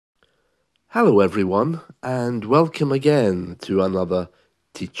Hello, everyone, and welcome again to another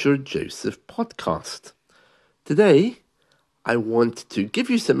Teacher Joseph podcast. Today, I want to give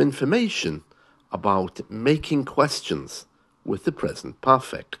you some information about making questions with the present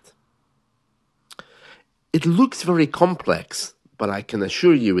perfect. It looks very complex, but I can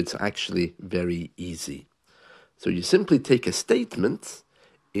assure you it's actually very easy. So you simply take a statement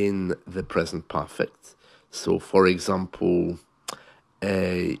in the present perfect. So, for example,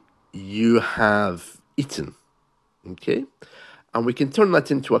 you have eaten, okay? And we can turn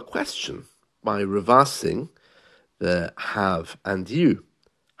that into a question by reversing the have and you.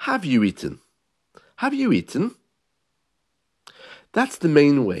 Have you eaten? Have you eaten? That's the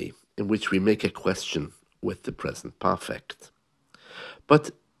main way in which we make a question with the present perfect.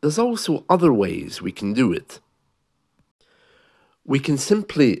 But there's also other ways we can do it. We can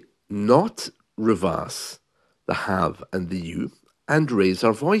simply not reverse the have and the you and raise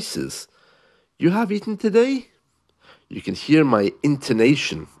our voices. You have eaten today? You can hear my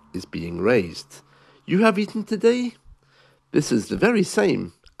intonation is being raised. You have eaten today? This is the very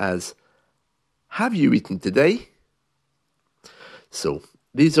same as have you eaten today? So,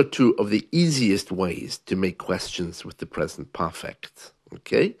 these are two of the easiest ways to make questions with the present perfect.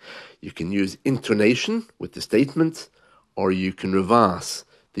 Okay? You can use intonation with the statement, or you can reverse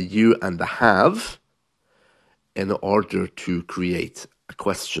the you and the have in order to create a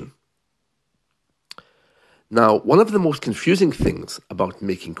question. Now, one of the most confusing things about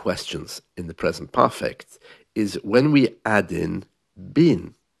making questions in the present perfect is when we add in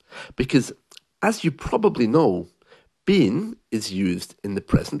been. Because, as you probably know, been is used in the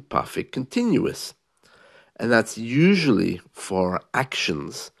present perfect continuous. And that's usually for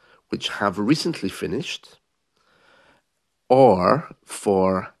actions which have recently finished, or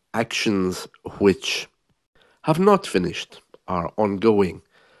for actions which have not finished, are ongoing.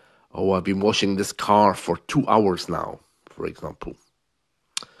 Oh, I've been washing this car for 2 hours now, for example.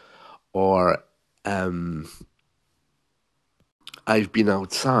 Or I've been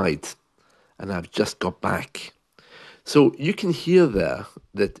outside and I've just got back. So you can hear there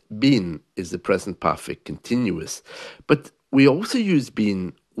that been is the present perfect continuous. But we also use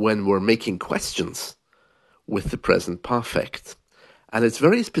been when we're making questions with the present perfect. And it's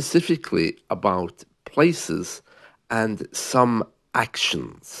very specifically about places and some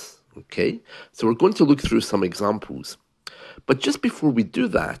actions. Okay, so we're going to look through some examples. But just before we do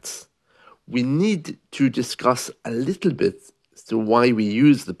that, we need to discuss a little bit as to why we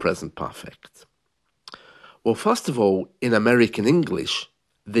use the present perfect. Well, first of all, in American English,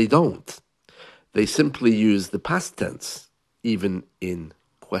 they don't. They simply use the past tense, even in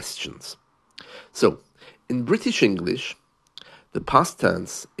questions. So, in British English, the past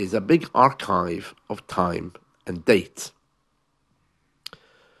tense is a big archive of time and date.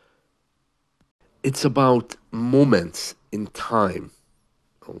 It's about moments in time,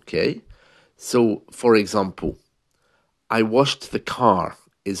 okay? So, for example, I washed the car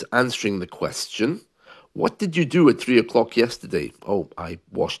is answering the question, what did you do at 3 o'clock yesterday? Oh, I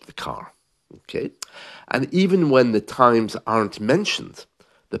washed the car, okay? And even when the times aren't mentioned,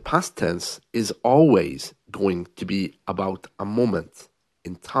 the past tense is always going to be about a moment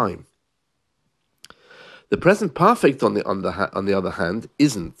in time. The present perfect, on the other hand,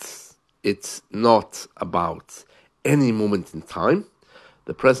 isn't. It's not about any moment in time.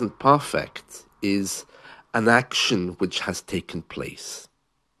 The present perfect is an action which has taken place.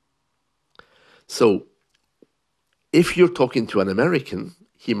 So, if you're talking to an American,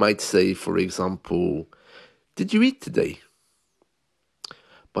 he might say, for example, did you eat today?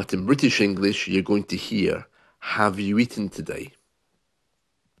 But in British English, you're going to hear, have you eaten today?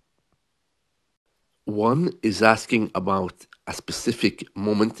 One is asking about a specific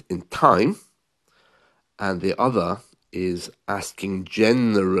moment in time, and the other is asking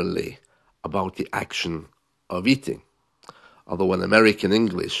generally about the action of eating. Although in American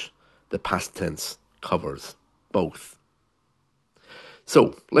English, the past tense covers both.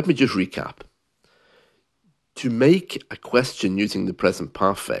 So, let me just recap. To make a question using the present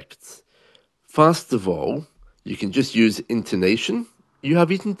perfect, first of all, you can just use intonation. You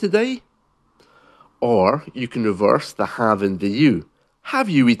have eaten today? Or you can reverse the have and the you. Have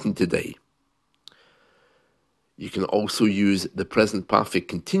you eaten today? You can also use the present perfect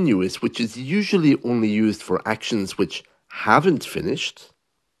continuous, which is usually only used for actions which haven't finished,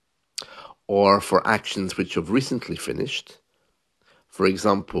 or for actions which have recently finished. For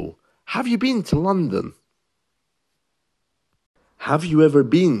example, have you been to London? Have you ever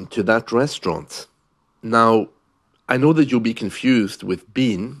been to that restaurant? Now, I know that you'll be confused with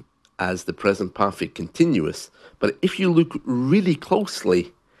been as the present perfect continuous, but if you look really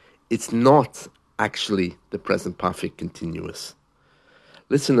closely, it's not actually the present perfect continuous.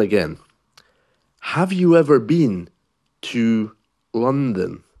 Listen again. Have you ever been to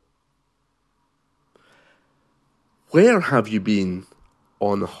London? Where have you been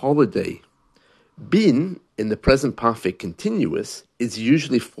on holiday? Been in the present perfect continuous is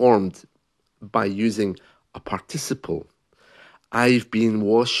usually formed by using a participle. I've been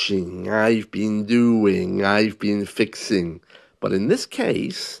washing, I've been doing, I've been fixing. But in this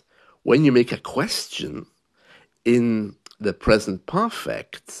case, when you make a question in the present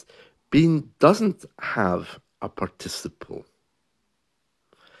perfect, been doesn't have a participle.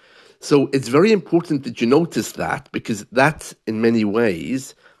 So it's very important that you notice that, because that, in many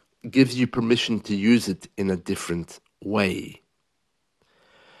ways, gives you permission to use it in a different way.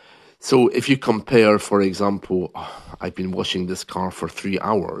 So if you compare, for example, I've been washing this car for 3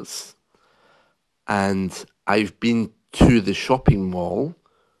 hours, and I've been to the shopping mall,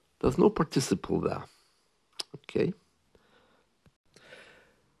 there's no participle there. Okay?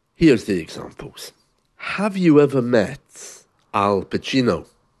 Here's the examples. Have you ever met Al Pacino?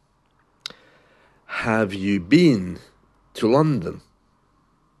 Have you been to London?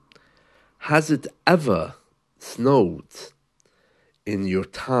 Has it ever snowed in your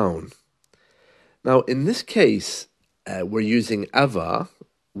town? Now, in this case, we're using ever,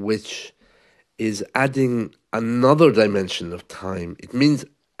 which is adding another dimension of time. It means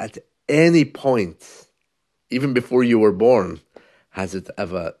at any point, even before you were born, has it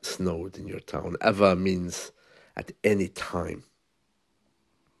ever snowed in your town? Ever means at any time.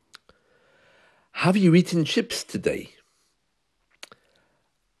 Have you eaten chips today?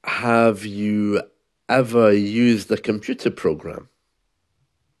 Have you ever used a computer program?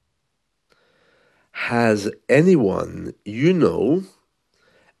 Has anyone you know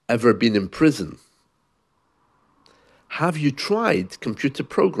ever been in prison? Have you tried computer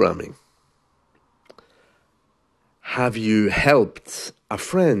programming? Have you helped a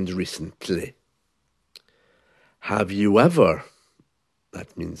friend recently? Have you ever,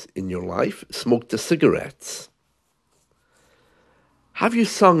 that means in your life, smoked a cigarette? Have you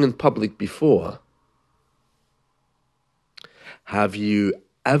sung in public before? Have you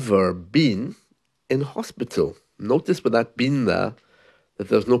ever been in hospital? Notice with that been there that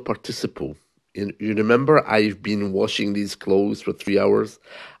there's no participle. You remember, I've been washing these clothes for 3 hours.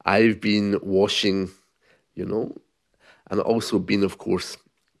 I've been washing, and also been, of course,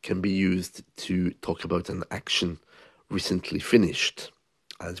 can be used to talk about an action recently finished,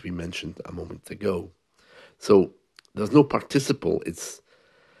 as we mentioned a moment ago. So there's no participle.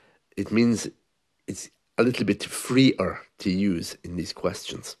 It means it's a little bit freer to use in these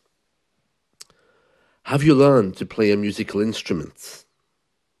questions. Have you learned to play a musical instrument?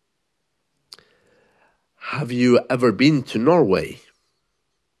 Have you ever been to Norway?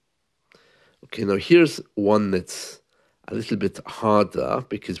 Okay, now here's one that's a little bit harder,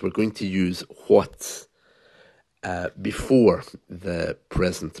 because we're going to use what before the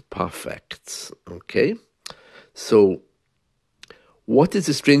present perfect. Okay, so what is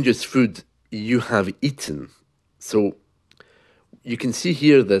the strangest food you have eaten? So you can see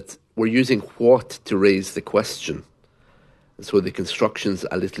here that we're using what to raise the question. So the construction's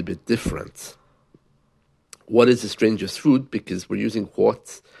a little bit different. What is the strangest food? Because we're using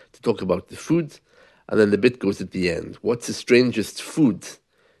what to talk about the food, and then the bit goes at the end. What's the strangest food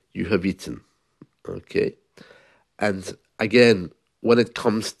you have eaten? Okay. And again, when it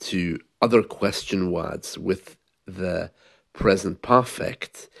comes to other question words with the present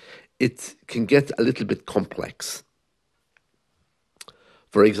perfect, it can get a little bit complex.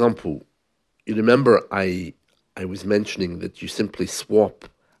 For example, you remember I was mentioning that you simply swap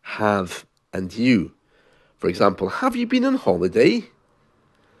have and you. For example, have you been on holiday?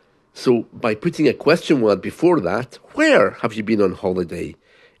 So by putting a question word before that, where have you been on holiday?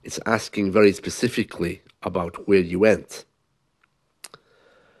 It's asking very specifically about where you went.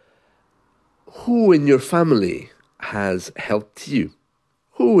 Who in your family has helped you?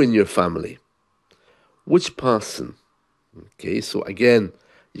 Who in your family? Which person? Okay, so again,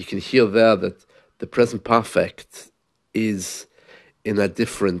 you can hear there that the present perfect is in a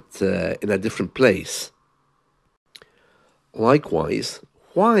different place. Likewise,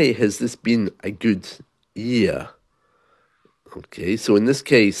 why has this been a good year? Okay, so in this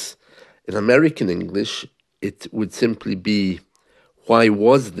case, in American English, it would simply be, why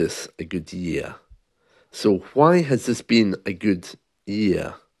was this a good year? So why has this been a good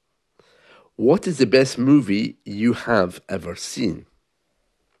year? What is the best movie you have ever seen?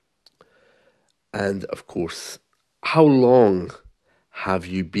 And of course, how long have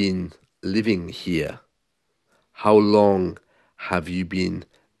you been living here? How long have you been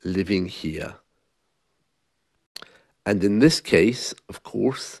living here. And in this case, of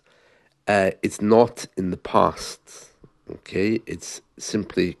course, it's not in the past, okay? It's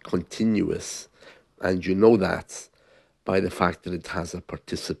simply continuous. And you know that by the fact that it has a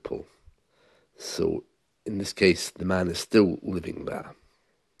participle. So in this case, the man is still living there,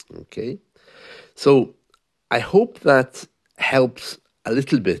 okay? So I hope that helps a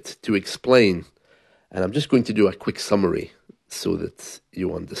little bit to explain. And I'm just going to do a quick summary so that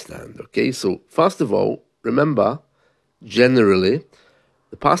you understand, okay? So first of all, remember, generally,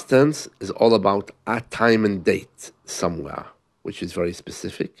 the past tense is all about a time and date somewhere, which is very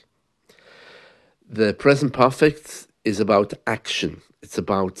specific. The present perfect is about action. It's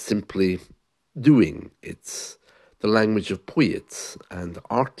about simply doing. It's the language of poets and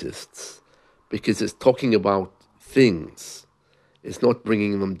artists because it's talking about things. It's not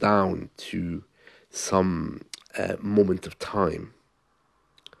bringing them down to some moment of time.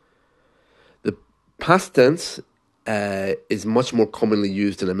 The past tense is much more commonly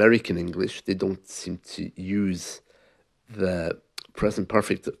used in American English. They don't seem to use the present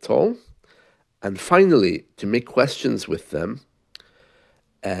perfect at all. And finally, to make questions with them,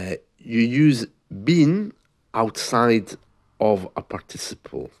 you use been outside of a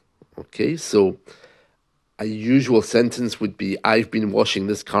participle. Okay, so a usual sentence would be, I've been washing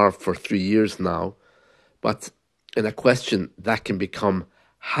this car for 3 years now. But in a question, that can become,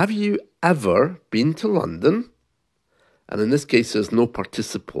 have you ever been to London? And in this case, there's no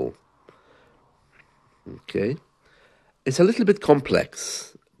participle. Okay, it's a little bit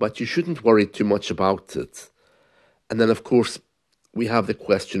complex, but you shouldn't worry too much about it. And then, of course, we have the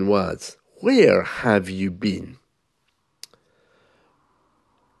question words. Where have you been?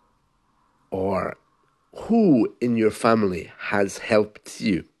 Or who in your family has helped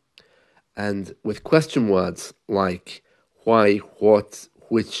you? And with question words like why, what,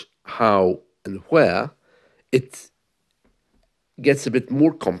 which, how, and where, it gets a bit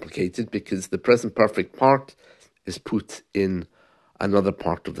more complicated because the present perfect part is put in another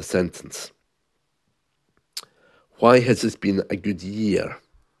part of the sentence. Why has this been a good year?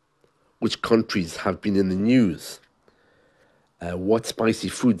 Which countries have been in the news? What spicy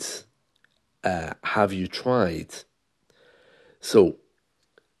foods have you tried? So,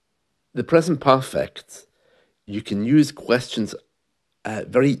 the present perfect, you can use questions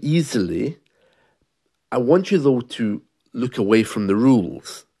very easily. I want you, though, to look away from the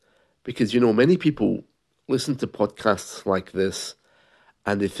rules because, many people listen to podcasts like this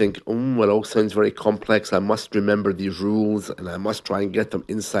and they think, it all sounds very complex. I must remember these rules and I must try and get them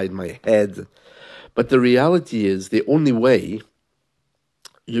inside my head. But the reality is the only way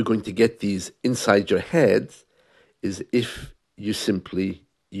you're going to get these inside your head is if you simply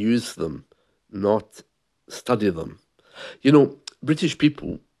use them, not study them. British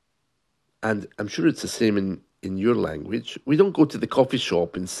people, and I'm sure it's the same in your language, we don't go to the coffee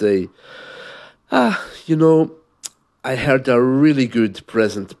shop and say, I heard a really good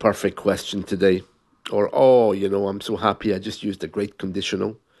present perfect question today. Or, I'm so happy I just used a great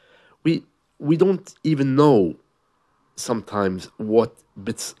conditional. We don't even know sometimes what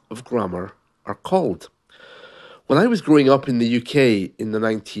bits of grammar are called. When I was growing up in the UK in the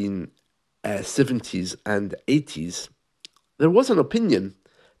 1970s and 80s, there was an opinion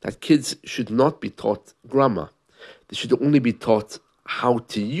that kids should not be taught grammar. They should only be taught how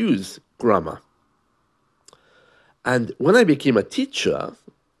to use grammar. And when I became a teacher,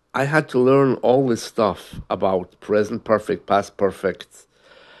 I had to learn all this stuff about present perfect, past perfect,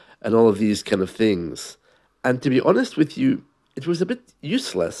 and all of these kind of things. And to be honest with you, it was a bit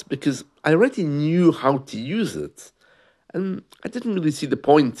useless because I already knew how to use it. And I didn't really see the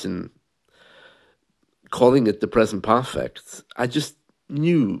point in calling it the present perfect. I just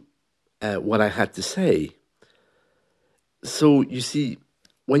knew what I had to say. So you see,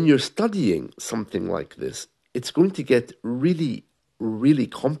 when you're studying something like this, it's going to get really, really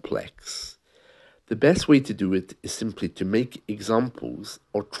complex. The best way to do it is simply to make examples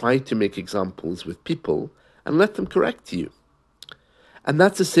or try to make examples with people and let them correct you. And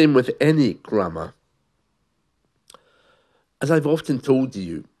that's the same with any grammar. As I've often told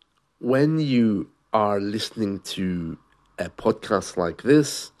you, when you are listening to a podcast like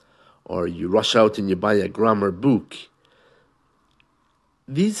this, or you rush out and you buy a grammar book,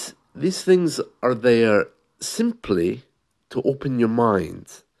 these things are there simply to open your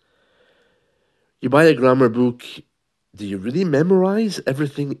mind. You buy a grammar book, do you really memorize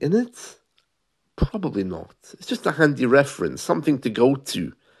everything in it? Probably not. It's just a handy reference, something to go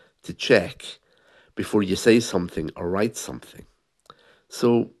to check before you say something or write something.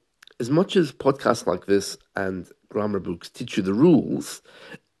 So, as much as podcasts like this and grammar books teach you the rules,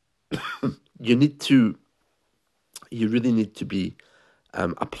 you really need to be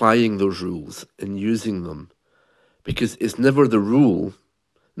applying those rules and using them, because it's never the rule.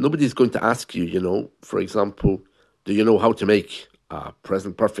 Nobody's going to ask you, for example, do you know how to make a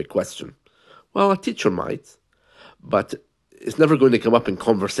present perfect question? Well, a teacher might, but it's never going to come up in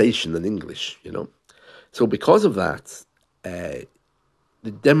conversation in English. So because of that, the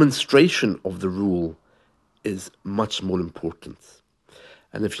demonstration of the rule is much more important.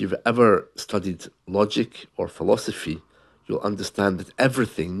 And if you've ever studied logic or philosophy, you'll understand that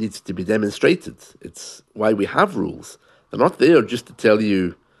everything needs to be demonstrated. It's why we have rules. They're not there just to tell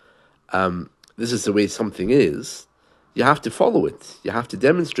you, this is the way something is. You have to follow it. You have to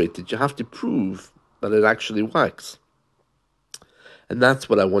demonstrate it. You have to prove that it actually works. And that's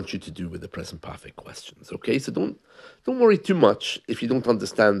what I want you to do with the present perfect questions. Okay, so don't worry too much if you don't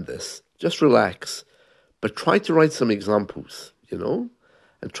understand this. Just relax, but try to write some examples,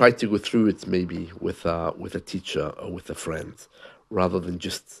 and try to go through it maybe with a teacher or with a friend, rather than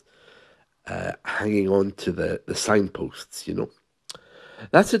just hanging on to the signposts.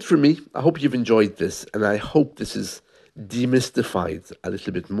 That's it for me. I hope you've enjoyed this, and I hope this has demystified a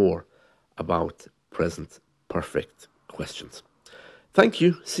little bit more about present perfect questions. Thank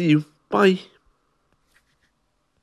you. See you. Bye.